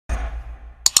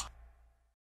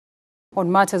on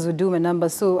matters with Huduma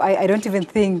numbers, so I don't even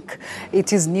think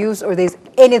it is news or there's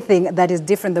anything that is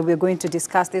different that we're going to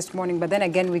discuss this morning. But then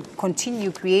again, we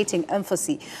continue creating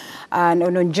emphasis and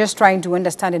on just trying to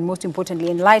understand and most importantly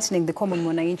enlightening the common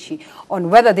mwananchi on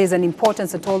whether there's an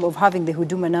importance at all of having the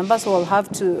Huduma number. So I'll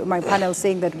have to my panel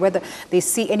saying that whether they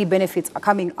see any benefits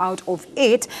coming out of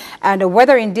it and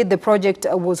whether indeed the project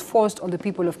was forced on the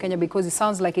people of Kenya, because it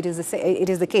sounds like it is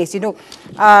the case. You know,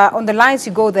 on the lines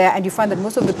you go there and you find that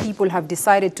most of the people have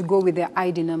decided to go with their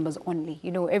ID numbers only.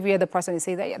 You know, every other person is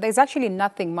saying that there's actually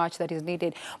nothing much that is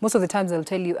needed. Most of the times they'll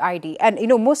tell you ID. And, you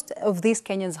know, most of these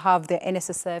Kenyans have their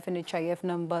NSSF and HIF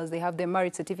numbers. They have their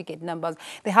marriage certificate numbers.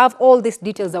 They have all these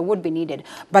details that would be needed,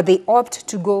 but they opt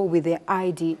to go with their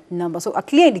ID number. So a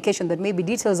clear indication that maybe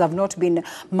details have not been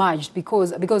merged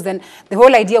because then the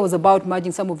whole idea was about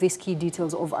merging some of these key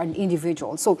details of an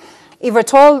individual. So if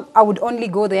at all I would only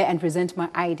go there and present my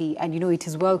ID and, you know, it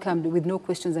is welcomed with no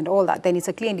questions and all that, then it's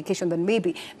a clear indication that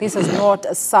maybe this has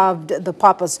not served the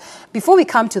purpose. Before we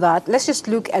come to that, let's just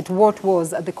look at what was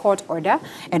the court order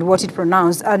and what it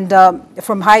pronounced. And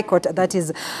from High Court, that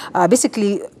is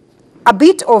basically a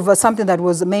bit of something that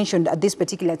was mentioned at this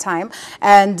particular time.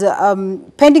 And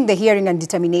pending the hearing and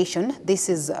determination, this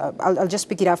is, I'll just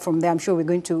pick it up from there. I'm sure we're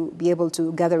going to be able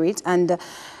to gather it. And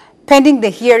pending the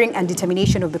hearing and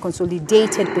determination of the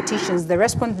consolidated petitions, the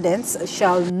respondents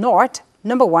shall not,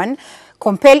 number one,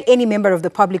 compel any member of the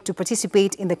public to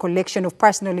participate in the collection of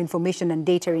personal information and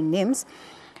data in names.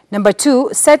 Number two,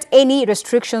 set any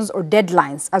restrictions or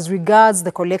deadlines as regards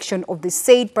the collection of the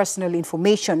said personal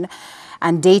information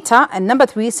and data. And number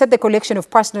three, set the collection of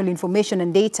personal information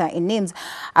and data in names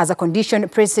as a condition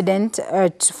precedent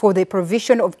for the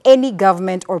provision of any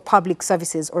government or public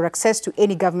services or access to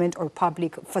any government or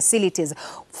public facilities.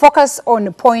 Focus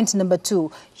on point number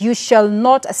two. You shall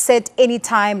not set any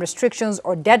time restrictions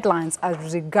or deadlines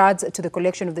as regards to the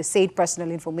collection of the said personal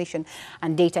information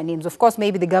and data names. Of course,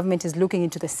 maybe the government is looking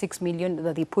into the 6 million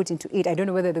that they put into it. I don't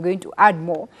know whether they're going to add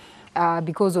more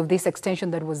because of this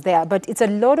extension that was there. But it's a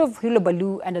lot of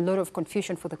hullabaloo and a lot of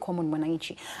confusion for the common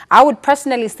mwananchi. I would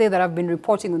personally say that I've been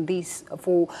reporting on this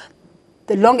for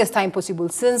the longest time possible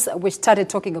since we started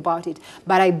talking about it,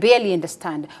 but I barely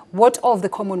understand what of the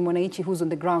common mwananchi who's on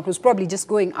the ground, who's probably just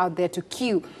going out there to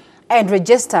queue and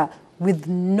register with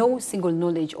no single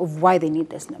knowledge of why they need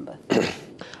this number.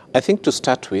 I think to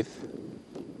start with,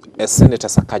 as Senator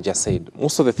Sakaja said,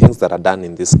 most of the things that are done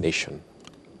in this nation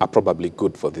are probably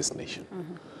good for this nation.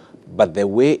 But the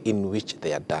way in which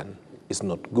they are done is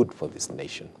not good for this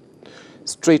nation.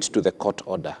 Straight to the court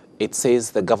order, it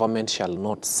says the government shall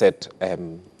not set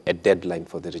a deadline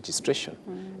for the registration.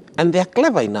 And they are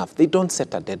clever enough, they don't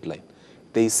set a deadline.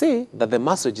 They say that the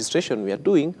mass registration we are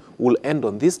doing will end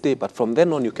on this day, but from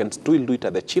then on you can still do it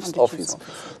at the chief's office.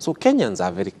 So Kenyans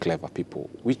are very clever people.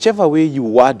 Whichever way you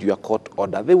word your court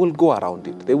order, they will go around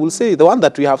it. They will say the one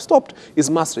that we have stopped is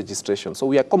mass registration. So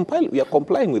we are complying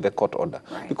with the court order.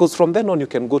 Because from then on you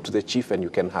can go to the chief and you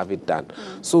can have it done.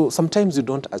 So sometimes you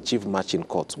don't achieve much in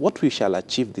courts. What we shall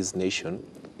achieve this nation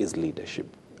is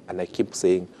leadership. And I keep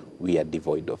saying we are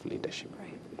devoid of leadership.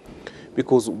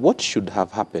 Because what should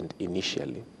have happened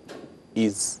initially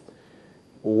is,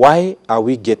 why are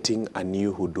we getting a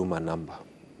new Huduma number?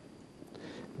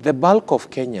 The bulk of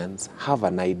Kenyans have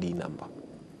an ID number.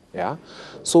 Yeah?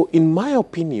 So in my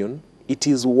opinion, it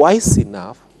is wise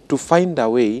enough to find a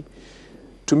way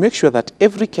to make sure that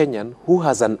every Kenyan who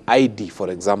has an ID, for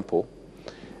example,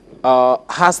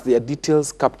 has their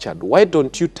details captured. Why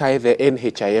don't you tie the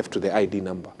NHIF to the ID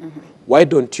number? Why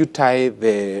don't you tie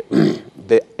the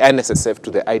NSSF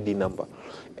to the ID number?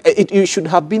 It should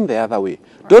have been the other way.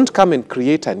 Don't come and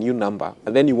create a new number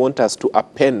and then you want us to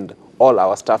append all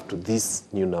our stuff to this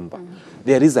new number.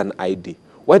 There is an ID.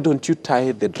 Why don't you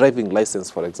tie the driving license,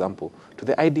 for example, to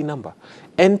the ID number?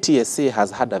 NTSA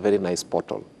has had a very nice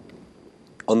portal.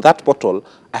 On that portal,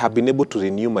 I have been able to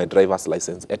renew my driver's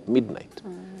license at midnight.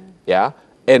 Yeah?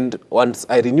 And once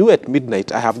I renew at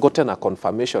midnight, I have gotten a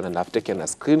confirmation and I've taken a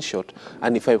screenshot.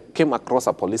 And if I came across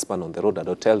a policeman on the road,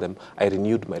 I'll tell them I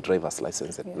renewed my driver's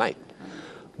license at night.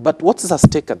 But what is at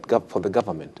stake for the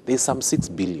government? There's some 6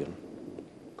 billion.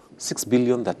 6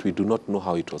 billion that we do not know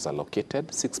how it was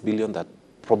allocated. 6 billion that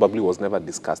probably was never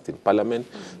discussed in Parliament.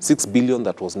 6 billion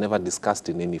that was never discussed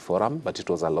in any forum, but it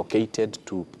was allocated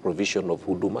to provision of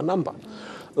Huduma number.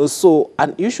 So,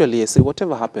 and usually I say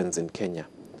whatever happens in Kenya,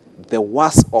 the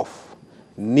worse off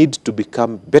need to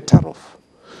become better off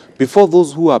before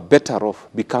those who are better off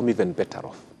become even better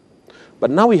off.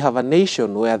 But now we have a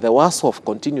nation where the worse off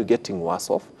continue getting worse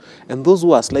off and those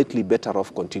who are slightly better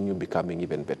off continue becoming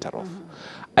even better off.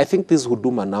 I think this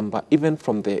Huduma number, even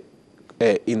from the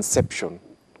inception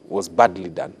was badly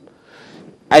done.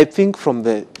 I think from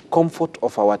the comfort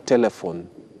of our telephone,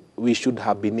 we should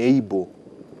have been able,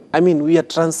 I mean, we are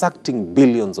transacting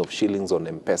billions of shillings on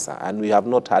M-Pesa, and we have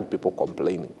not had people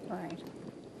complaining. Right.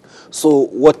 So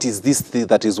what is this thing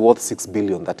that is worth 6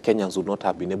 billion that Kenyans would not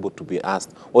have been able to be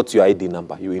asked, what's your ID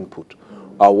number? You input.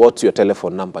 Or what's your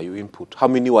telephone number? You input. How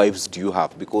many wives do you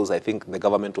have? Because I think the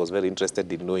government was very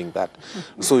interested in knowing that.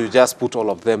 So you just put all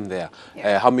of them there.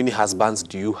 Yeah. How many husbands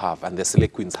do you have? And the Slay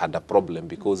Queens had a problem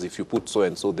because if you put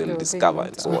so-and-so, they'll discover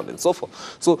and so on and so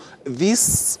forth. So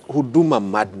this Huduma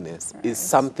madness is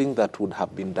something that would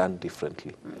have been done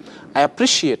differently. I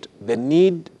appreciate the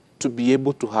need to be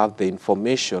able to have the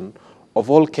information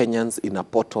of all Kenyans in a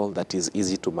portal that is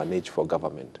easy to manage for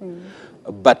government.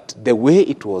 But the way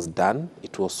it was done,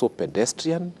 it was so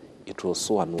pedestrian, it was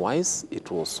so unwise,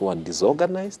 it was so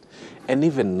disorganized, and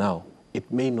even now, it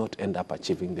may not end up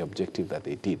achieving the objective that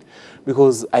they did.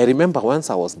 Because I remember once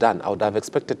I was done, I would have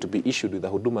expected to be issued with a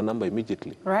Huduma number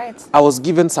immediately. Right. I was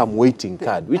given some waiting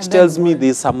card, which tells me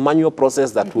there's some manual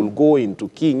process that will go into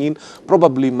keying in.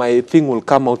 Probably my thing will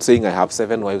come out saying I have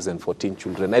 7 wives and 14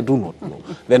 children. I do not know.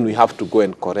 Then we have to go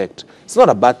and correct. It's not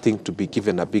a bad thing to be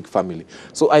given a big family.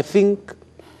 So I think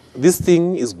this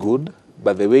thing is good,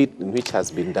 but the way in which it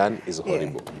has been done is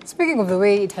horrible. Yeah. Speaking of the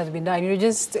way it has been done,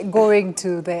 just going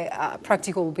to the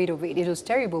practical bit of it, it was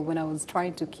terrible when I was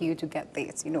trying to queue to get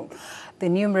this, the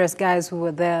numerous guys who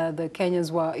were there, the Kenyans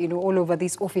were, all over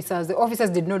these officers. The officers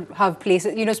did not have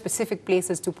places, specific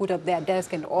places to put up their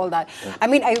desk and all that. Yeah. I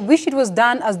mean, I wish it was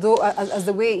done as though, as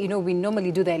the way, we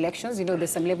normally do the elections, there's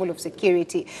some level of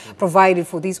security provided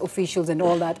for these officials and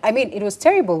all that. I mean, it was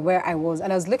terrible where I was,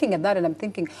 and I was looking at that and I'm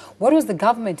thinking, what was the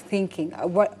government thinking?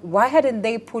 Why hadn't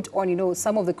they put on,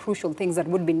 some of the crucial things that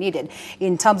would be needed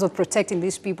in terms of protecting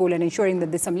these people and ensuring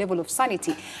that there's some level of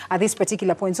sanity at this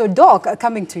particular point? So, Doc,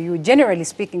 coming to you, generally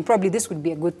speaking, probably this would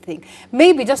be a good thing.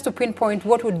 Maybe just to pinpoint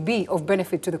what would be of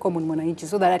benefit to the common mwananchi,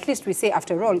 so that at least we say,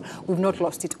 after all, we've not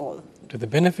lost it all. To the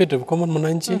benefit of common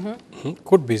mwananchi,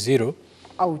 could be zero.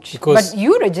 Ouch. But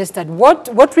you registered.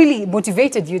 What really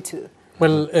motivated you to?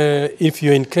 Well, if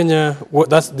you're in Kenya,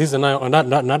 this is an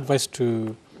advice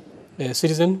to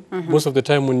citizen. Most of the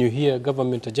time when you hear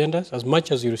government agendas, as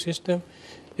much as you resist them,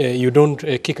 you don't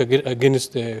kick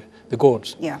against the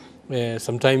gods. Yeah.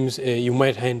 Sometimes you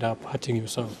might end up hurting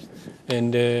yourself.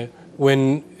 And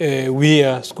when we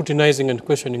are scrutinizing and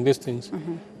questioning these things,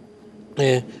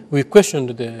 we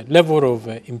questioned the level of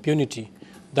impunity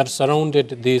that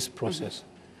surrounded this process.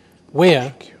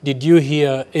 Where did you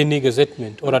hear any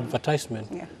gazettement or advertisement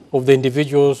of the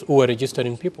individuals who are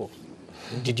registering people?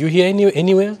 Did you hear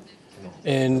anywhere?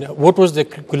 And what was the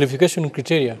qualification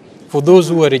criteria for those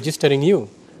who are registering you?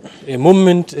 The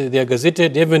moment they are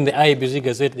gazetted, even the IBC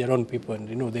gazette their own people,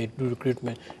 and they do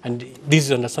recruitment, and this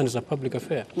is understood as a public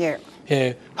affair. Yeah.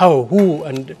 Who,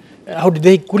 and how did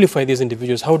they qualify these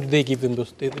individuals? How did they give them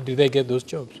those? Did they get those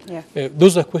jobs? Yeah.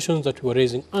 Those are questions that we were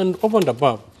raising. And over and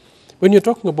above, when you're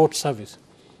talking about service,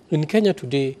 in Kenya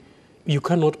today, you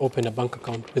cannot open a bank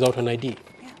account without an ID.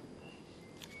 Yeah.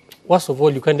 First of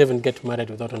all, you can't even get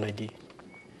married without an ID.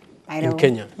 In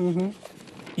Kenya.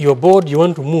 You're bored, you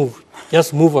want to move,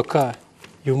 just move a car.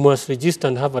 You must register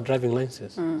and have a driving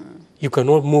license. You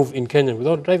cannot move in Kenya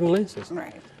without a driving license.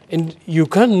 Right. And you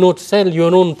cannot sell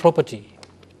your own property,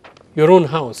 your own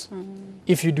house,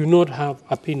 if you do not have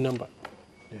a PIN number,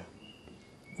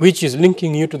 which is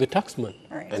linking you to the taxman.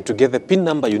 Right. And to get the PIN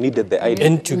number, you needed the ID.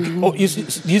 And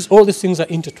all these things are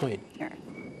intertwined. Right.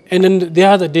 And then the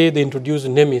other day, they introduced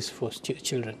NEMIS for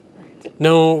children.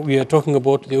 Now we are talking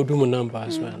about the Huduma number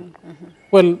as well.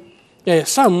 Well,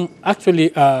 some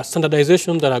actually are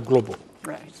standardizations that are global.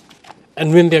 Right.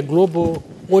 And when they're global,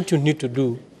 what you need to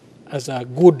do as a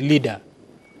good leader,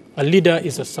 a leader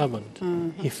is a servant.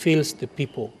 He feels the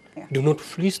people. Yeah. Do not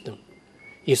fleece them.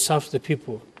 He serves the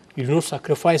people. You do not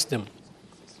sacrifice them.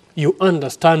 You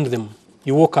understand them.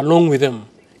 You walk along with them.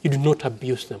 You do not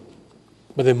abuse them.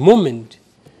 But the moment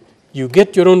you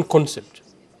get your own concept,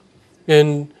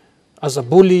 and as a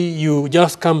bully, you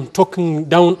just come talking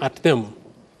down at them.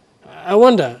 I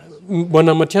wonder,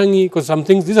 Bwana Matiang'i, because some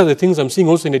things, these are the things I'm seeing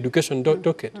also in education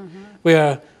docket,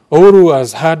 where Uhuru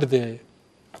has had the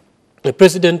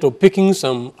president of picking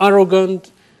some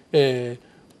arrogant,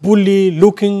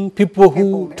 bully-looking people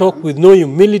who talk with no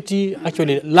humility,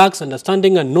 actually lacks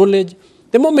understanding and knowledge.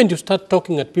 The moment you start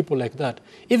talking at people like that,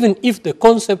 even if the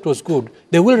concept was good,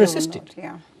 they will resist it.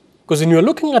 Yeah. Because when you're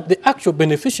looking at the actual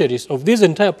beneficiaries of this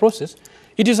entire process,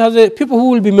 It is as people who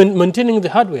will be maintaining the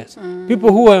hardwares,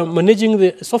 people who are managing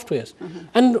the softwares,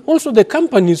 and also the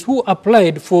companies who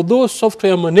applied for those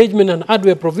software management and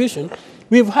hardware provision.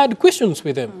 We've had questions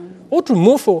with them. Or to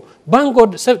move for Bangor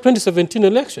 2017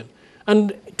 election,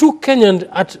 and took Kenyans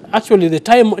at actually the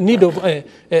time need of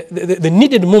the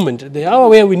needed moment, the hour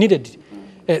where we needed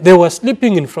it. They were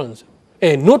sleeping in France.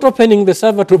 Not opening the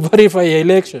server to verify an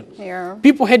election. Yeah.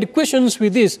 People had questions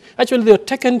with this. Actually, they were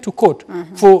taken to court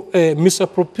for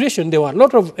misappropriation. There were a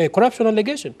lot of corruption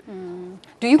allegations.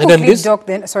 Do you conclude, Doc,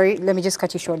 then, sorry, let me just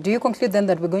cut you short. Do you conclude then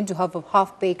that we're going to have a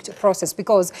half-baked process?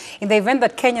 Because in the event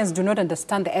that Kenyans do not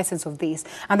understand the essence of this,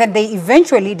 and then they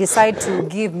eventually decide to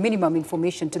give minimum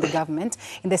information to the government,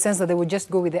 in the sense that they would just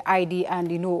go with the ID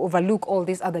and, you know, overlook all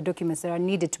these other documents that are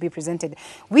needed to be presented.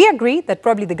 We agree that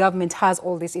probably the government has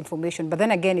all this information. But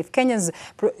then again, if Kenyans,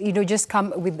 you know, just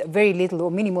come with very little or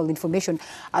minimal information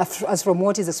as from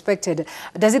what is expected,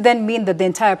 does it then mean that the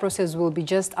entire process will be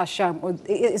just a sham? Or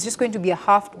it's just going to be a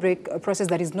half-break process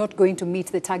that is not going to meet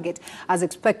the target as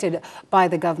expected by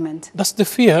the government? That's the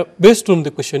fear, based on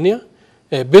the questionnaire,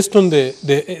 based on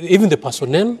even the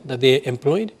personnel that they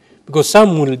employed, because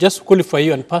some will just qualify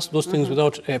you and pass those things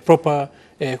without proper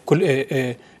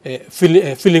filling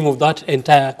of that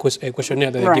entire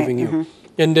questionnaire that they're giving you.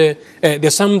 And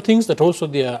there's some things that also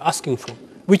they are asking for,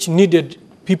 which needed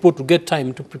people to get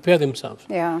time to prepare themselves.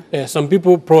 Yeah. Some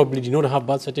people probably did not have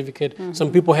birth certificate.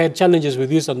 Some people had challenges with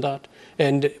this and that.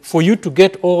 And for you to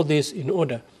get all this in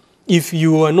order, if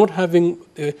you are not having,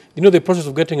 you know, the process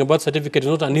of getting a birth certificate is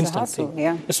not an instant thing.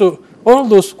 Yeah. So all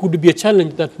those could be a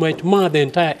challenge that might mar the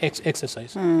entire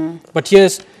exercise. But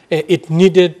yes, it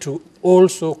needed to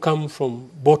also come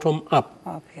from bottom up.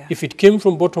 Yeah. If it came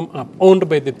from bottom up, owned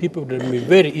by the people, it would be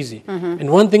very easy. And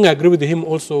one thing I agree with him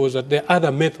also is that there are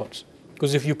other methods.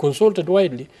 Because if you consulted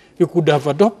widely, you could have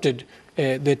adopted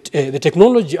the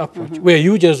technology approach, where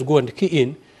you just go and key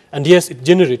in, and yes, it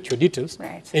generates your details,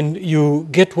 and you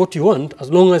get what you want, as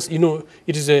long as, you know,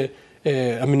 it is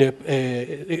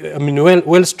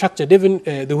well structured. Even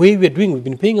the way we are doing, we've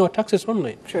been paying our taxes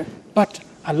online. Sure. But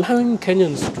allowing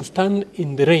Kenyans to stand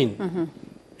in the rain,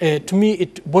 to me,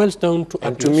 it boils down to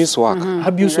abuse. To miss work.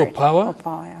 Abuse of power.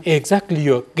 Yeah. Exactly.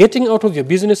 You're getting out of your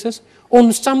businesses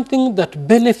on something that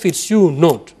benefits you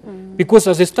not. Because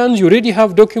as it stands, you already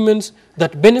have documents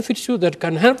that benefit you, that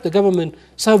can help the government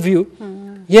serve you,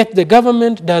 yet the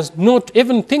government does not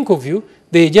even think of you.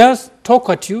 They just talk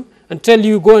at you and tell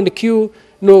you, go and queue,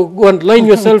 go and line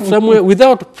yourself somewhere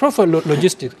without proper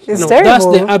logistics. That's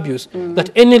the abuse that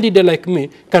any leader like me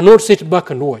cannot sit back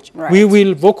and watch. We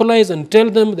will vocalize and tell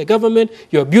them, the government,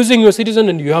 you're abusing your citizen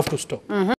and you have to stop.